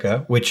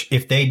America, which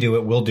if they do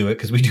it, we'll do it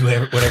because we do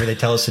whatever they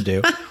tell us to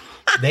do.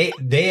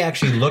 They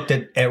actually looked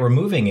at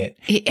removing it.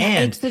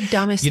 And it's the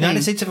dumbest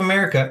United States of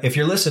America, if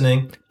you're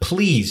listening,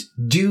 please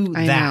do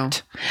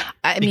that.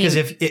 Because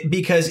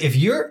if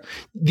you're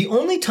the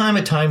only time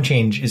a time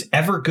change is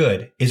ever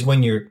good is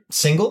when you're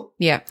single,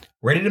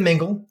 ready to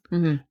mingle,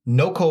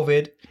 no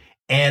COVID,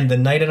 and the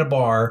night at a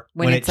bar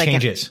when it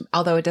changes.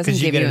 Although it doesn't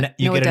give you,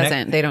 no, it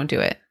doesn't. They don't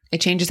do it.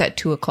 It changes at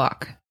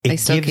 2:00.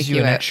 It gives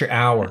you an extra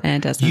hour.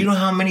 And it doesn't. You know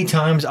how many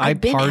times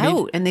I've been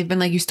out and they've been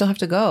like, you still have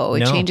to go.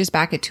 It changes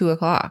back at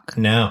 2:00.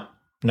 No,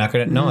 not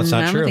gonna. No, it's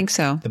not true. I don't think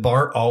so. The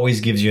bar always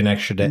gives you an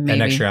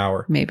extra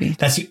hour. Maybe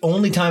that's the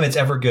only time it's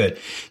ever good.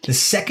 The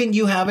second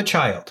you have a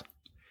child,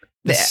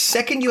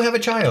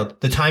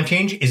 the time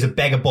change is a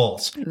bag of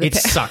balls. It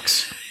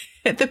sucks.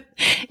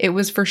 It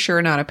was for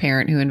sure not a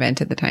parent who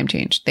invented the time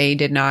change. They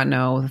did not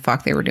know the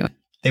fuck they were doing.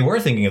 They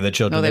were thinking of the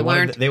children. No, they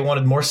weren't. They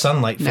wanted more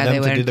sunlight for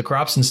them to do the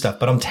crops and stuff.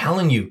 But I'm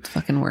telling you, it's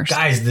fucking worse.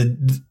 Guys,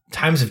 the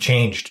times have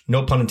changed.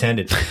 No pun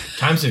intended.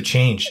 Times have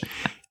changed.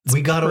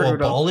 We got to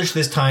abolish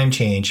this time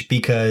change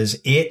because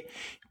it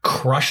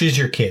crushes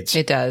your kids.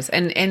 It does.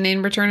 And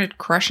in return, it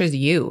crushes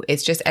you.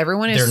 It's just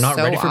everyone is They're not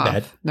so ready for off.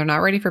 bed. They're not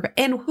ready for bed.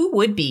 And who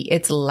would be?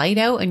 It's light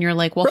out and you're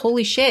like, well,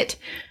 holy shit.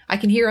 I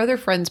can hear other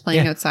friends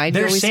playing outside.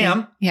 There's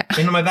Sam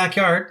in my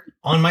backyard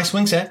on my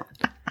swing set.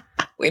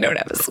 We don't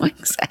have a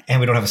swing set. And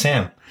we don't have a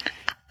Sam.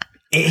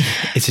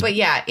 But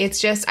yeah, it's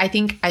just, I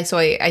think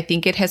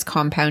it has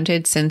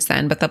compounded since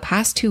then. But the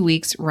past 2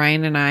 weeks,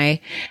 Ryan and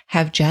I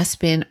have just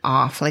been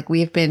off. Like, we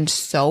have been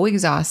so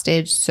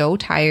exhausted, so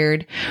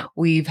tired.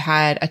 We've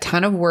had a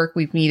ton of work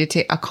we've needed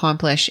to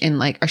accomplish in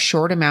like a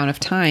short amount of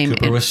time.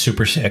 Cooper was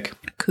super sick.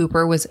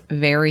 Cooper was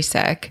very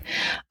sick.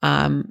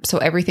 So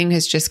everything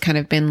has just kind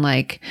of been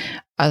like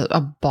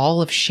a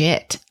ball of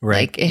shit.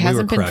 Right. Like, it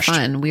hasn't been crushed.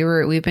 fun.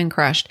 We've been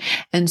crushed.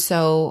 And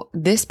so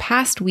this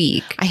past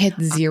week, I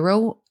had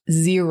zero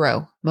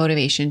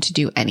motivation to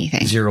do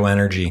anything. Zero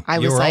energy. I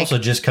you was were like, also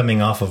just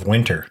coming off of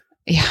winter.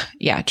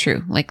 Yeah,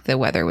 true. Like, the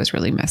weather was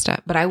really messed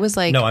up. But I was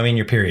like, No, I mean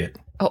your period.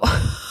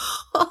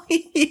 oh,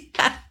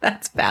 yeah,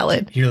 that's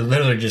valid. You're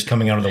literally just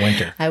coming out of the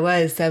winter. I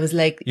was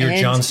like, You're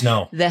and Jon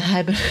Snow.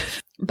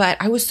 But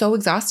I was so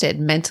exhausted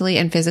mentally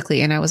and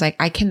physically. And I was like,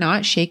 I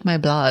cannot shake my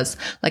blahs.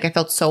 Like, I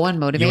felt so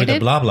unmotivated. You were the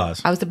blah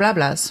blahs. I was the blah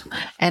blahs.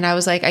 And I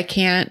was like, I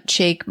can't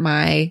shake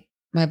my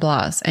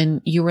blahs.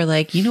 And you were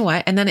like, you know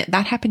what? And then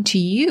that happened to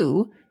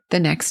you the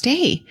next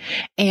day.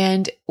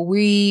 And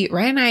Ryan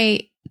and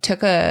I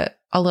took a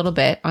little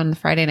bit on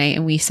Friday night,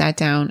 and we sat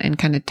down and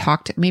kind of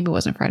talked. Maybe it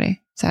wasn't Friday,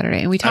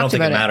 Saturday. And we talked about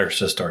it. I don't think it matters,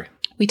 this story.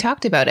 We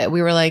talked about it.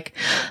 We were like,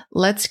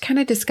 let's kind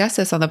of discuss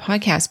this on the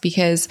podcast,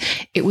 because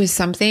it was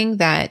something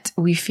that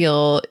we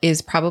feel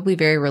is probably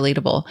very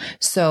relatable.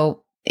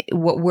 So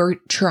what we're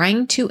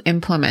trying to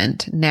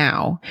implement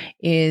now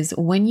is,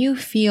 when you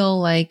feel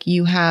like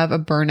you have a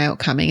burnout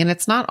coming, and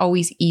it's not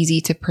always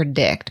easy to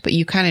predict, but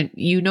you kind of,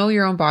 you know,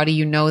 your own body,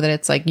 you know that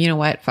it's like, you know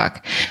what,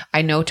 fuck,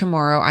 I know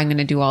tomorrow I'm going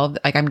to do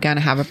I'm going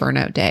to have a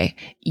burnout day.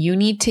 You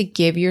need to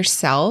give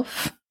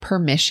yourself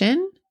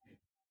permission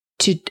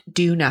to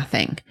do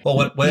nothing.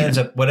 Well, what ends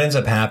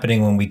up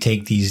happening when we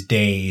take these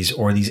days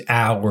or these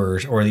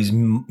hours or these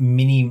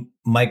mini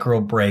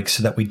micro breaks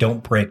so that we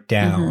don't break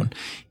down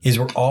is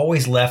we're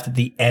always left at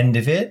the end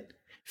of it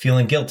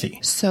feeling guilty.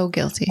 So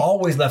guilty.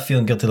 Always left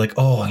feeling guilty. Like,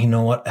 oh, you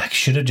know what? I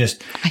should have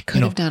just, I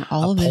could have done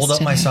all of this. Pulled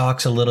up my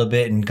socks a little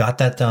bit and got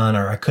that done.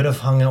 Or I could have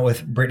hung out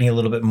with Brittany a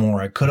little bit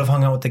more. I could have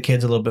hung out with the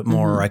kids a little bit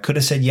more. Or I could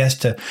have said yes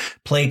to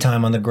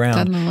playtime on the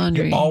ground. Done the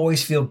laundry. You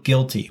always feel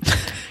guilty.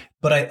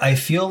 But I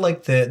feel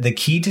like the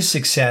key to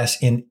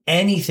success in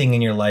anything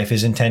in your life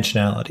is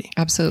intentionality.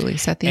 Absolutely.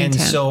 Set the intent.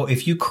 intent. And so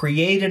if you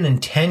create an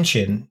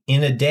intention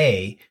in a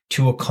day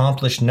to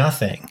accomplish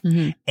nothing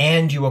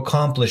and you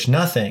accomplish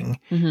nothing,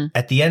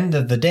 at the end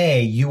of the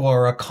day, you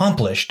are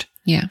accomplished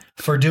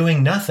for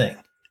doing nothing.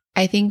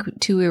 I think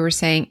too, we were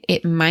saying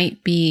it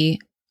might be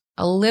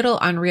a little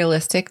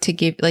unrealistic to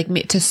give, like,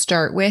 to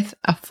start with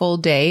a full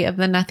day of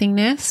the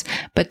nothingness.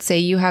 But say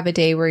you have a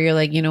day where you're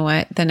like, you know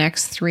what, the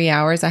next 3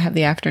 hours I have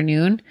the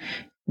afternoon,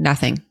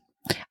 nothing.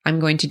 I'm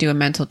going to do a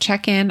mental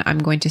check-in. I'm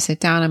going to sit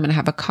down. I'm going to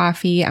have a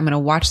coffee. I'm going to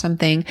watch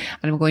something,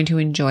 and I'm going to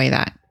enjoy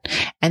that,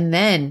 and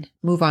then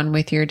move on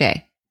with your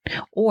day.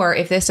 Or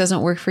if this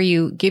doesn't work for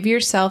you, give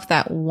yourself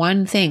that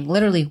one thing,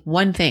 literally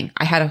one thing.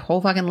 I had a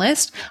whole fucking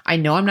list. I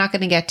know I'm not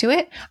going to get to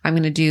it. I'm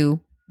going to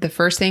do the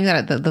first thing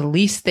the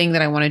least thing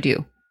that I want to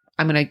do.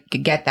 I'm going to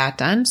get that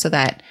done so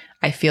that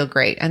I feel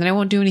great, and then I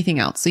won't do anything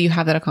else. So you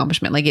have that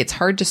accomplishment. Like, it's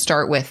hard to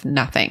start with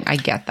nothing. I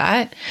get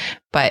that,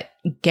 but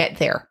get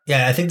there.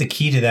 Yeah. I think the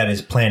key to that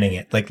is planning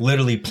it, like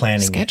literally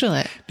planning Schedule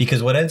it.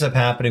 Because what ends up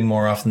happening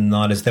more often than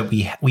not is that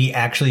we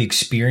actually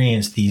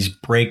experience these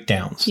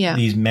breakdowns,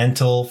 these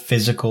mental,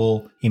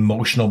 physical,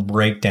 emotional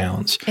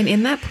breakdowns. And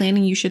in that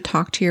planning, you should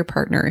talk to your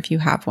partner if you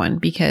have one,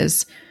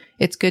 because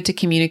it's good to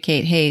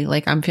communicate, hey,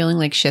 like, I'm feeling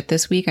like shit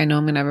this week. I know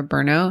I'm going to have a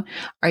burnout.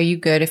 Are you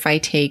good if I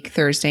take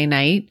Thursday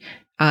night?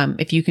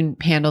 If you can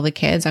handle the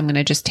kids, I'm going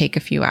to just take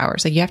a few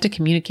hours. Like, you have to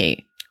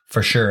communicate.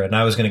 For sure. And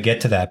I was going to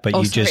get to that,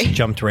 but just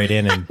jumped right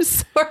in and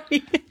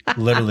sorry.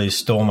 literally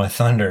stole my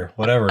thunder.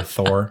 Whatever,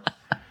 Thor.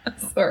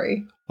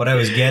 Sorry. What I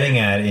was getting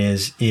at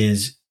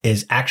is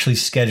actually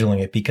scheduling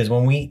it, because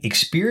when we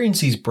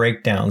experience these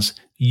breakdowns,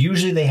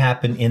 usually they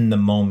happen in the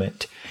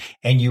moment,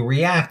 and you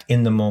react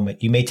in the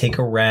moment. You may take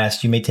a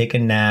rest, you may take a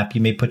nap,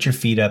 you may put your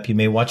feet up, you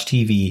may watch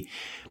TV,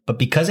 but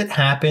because it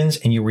happens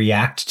and you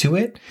react to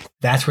it,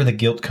 that's where the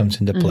guilt comes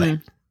into play.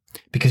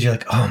 Because you're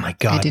like, oh my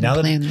God,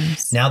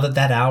 now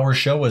that hour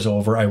show is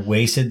over, I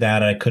wasted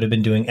that. I could have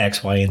been doing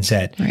X, Y, and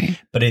Z. Right.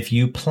 But if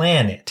you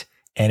plan it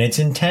and it's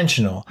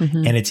intentional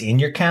and it's in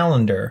your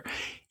calendar,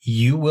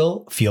 you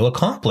will feel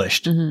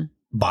accomplished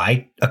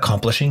by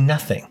accomplishing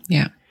nothing.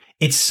 Yeah.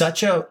 It's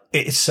such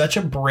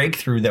a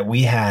breakthrough that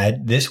we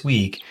had this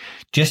week,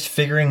 just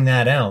figuring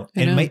that out.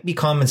 It might be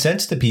common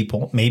sense to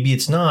people. Maybe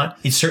it's not.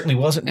 It certainly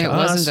wasn't to us. It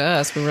wasn't to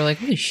us. We were like,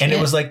 holy shit. And it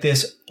was like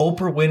this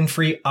Oprah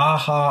Winfrey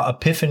aha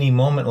epiphany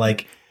moment.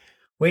 Like,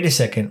 wait a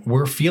second,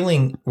 we're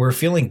feeling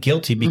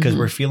guilty because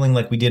we're feeling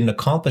like we didn't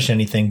accomplish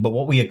anything. But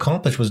what we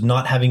accomplished was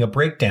not having a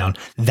breakdown.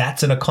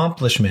 That's an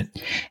accomplishment.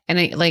 And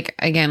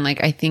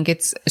I think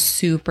it's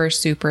super,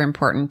 super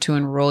important to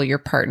enroll your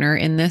partner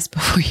in this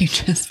before you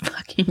just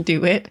fucking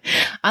do it.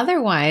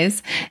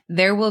 Otherwise,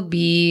 there will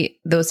be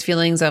those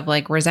feelings of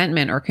like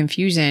resentment or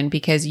confusion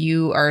because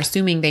you are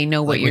assuming they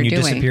know what you're doing.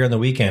 When you disappear on the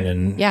weekend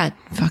and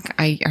fuck,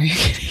 are you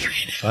kidding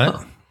right now?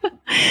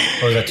 What?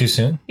 Or is that too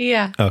soon?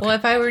 Yeah. Okay. Well,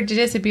 if I were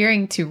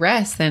disappearing to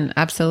rest, then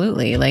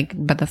absolutely.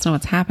 But that's not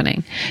what's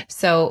happening.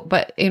 So,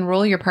 but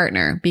enroll your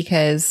partner,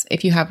 because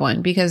if you have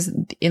one, because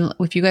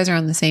if you guys are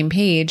on the same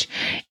page,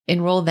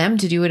 enroll them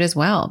to do it as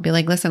well. Be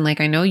like, listen,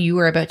 I know you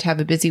are about to have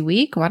a busy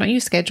week. Why don't you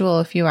schedule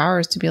a few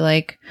hours to be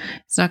like,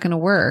 it's not going to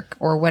work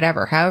or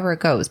whatever, however it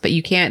goes. But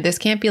this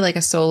can't be like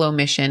a solo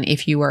mission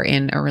if you are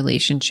in a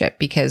relationship,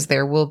 because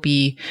there will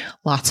be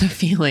lots of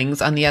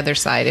feelings on the other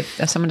side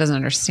if someone doesn't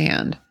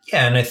understand.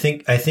 Yeah, and I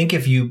think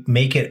if you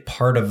make it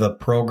part of the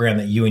program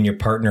that you and your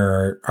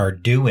partner are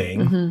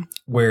doing,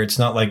 where it's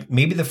not like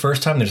maybe the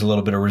first time there's a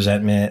little bit of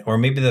resentment, or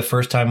maybe the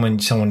first time when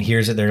someone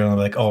hears it, they're going to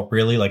be like, oh,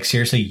 really? Like,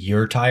 seriously,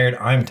 you're tired?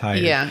 I'm tired.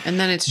 Yeah, and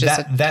then it's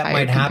just that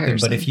might happen.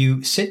 comparison. But if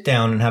you sit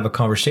down and have a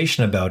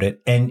conversation about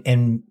it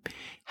and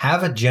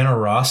have a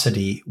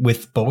generosity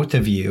with both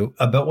of you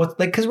about what,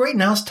 because right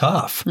now is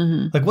tough.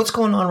 Like, what's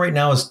going on right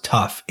now is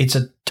tough. It's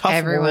a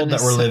tough world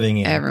that we're living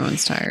in.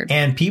 Everyone's tired.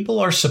 And people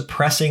are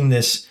suppressing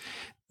this,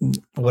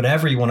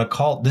 whatever you want to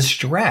call it, this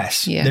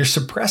stress. Yeah. They're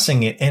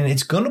suppressing it, and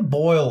it's going to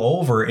boil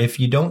over if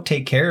you don't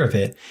take care of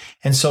it.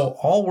 And so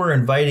all we're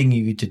inviting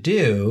you to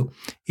do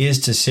is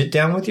to sit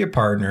down with your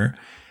partner,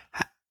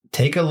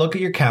 take a look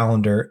at your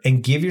calendar,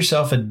 and give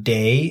yourself a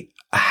day,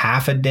 a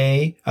half a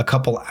day, a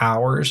couple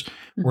hours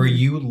where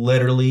you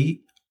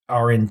literally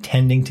are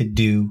intending to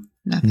do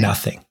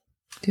nothing.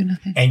 Do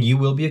nothing. And you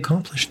will be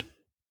accomplished.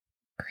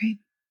 Great.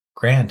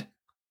 Grand.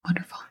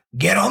 Wonderful.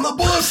 Get on the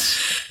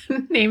bus.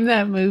 Name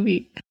that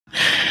movie.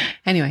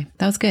 Anyway,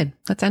 that was good.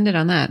 Let's end it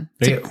on that.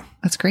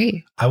 That's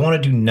great. I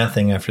want to do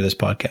nothing after this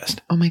podcast.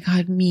 Oh my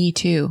God, me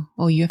too.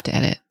 Oh, you have to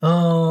edit.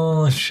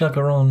 Oh,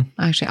 chaperone.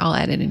 Actually, I'll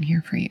edit in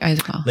here for you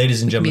as well.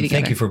 Ladies and gentlemen,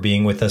 thank you for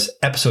being with us.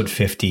 Episode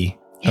 50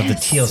 of the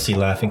TLC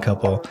Laughing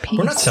Couple. Peace.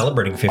 We're not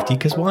celebrating 50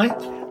 because why?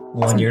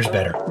 1 year's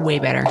better. Way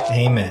better.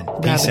 Amen.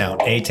 Peace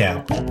out.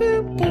 A-Town.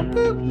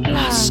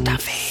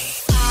 Stuffy.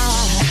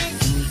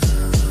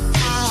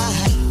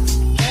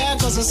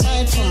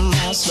 Aside from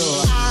my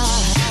soul.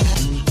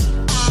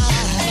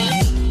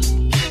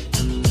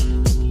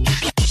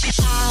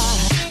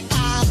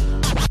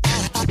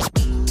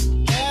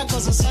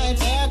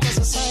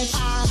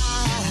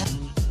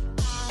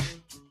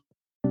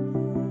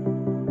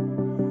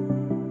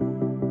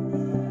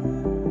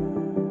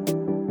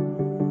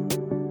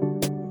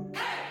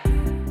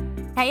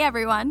 Hey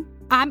everyone,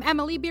 I'm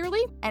Emily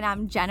Beerley. and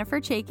I'm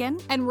Jennifer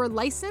Chaikin, And we're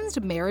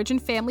licensed marriage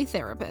and family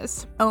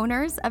therapists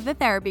owners of the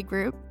Therapy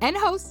Group. and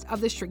hosts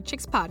of the Shrink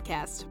Chicks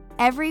podcast.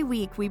 Every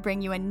week, we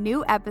bring you a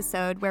new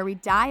episode where we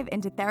dive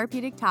into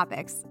therapeutic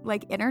topics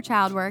like inner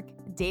child work,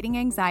 dating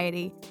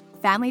anxiety,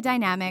 family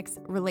dynamics,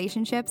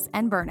 relationships,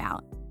 and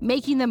burnout.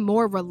 Making them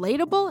more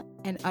relatable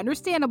and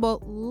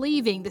understandable,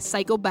 leaving the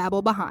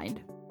psychobabble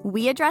behind.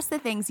 We address the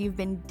things you've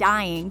been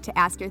dying to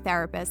ask your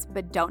therapist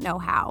but don't know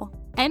how.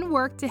 And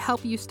work to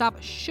help you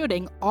stop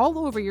shooting all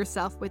over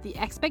yourself with the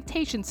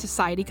expectations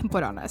society can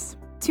put on us.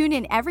 Tune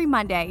in every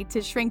Monday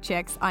to Shrink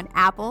Chicks on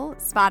Apple,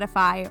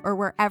 Spotify, or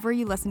wherever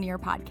you listen to your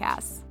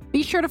podcasts.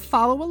 Be sure to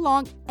follow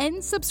along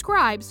and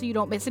subscribe so you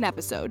don't miss an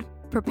episode.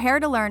 Prepare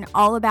to learn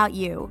all about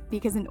you,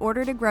 because in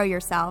order to grow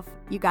yourself,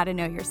 you got to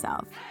know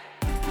yourself.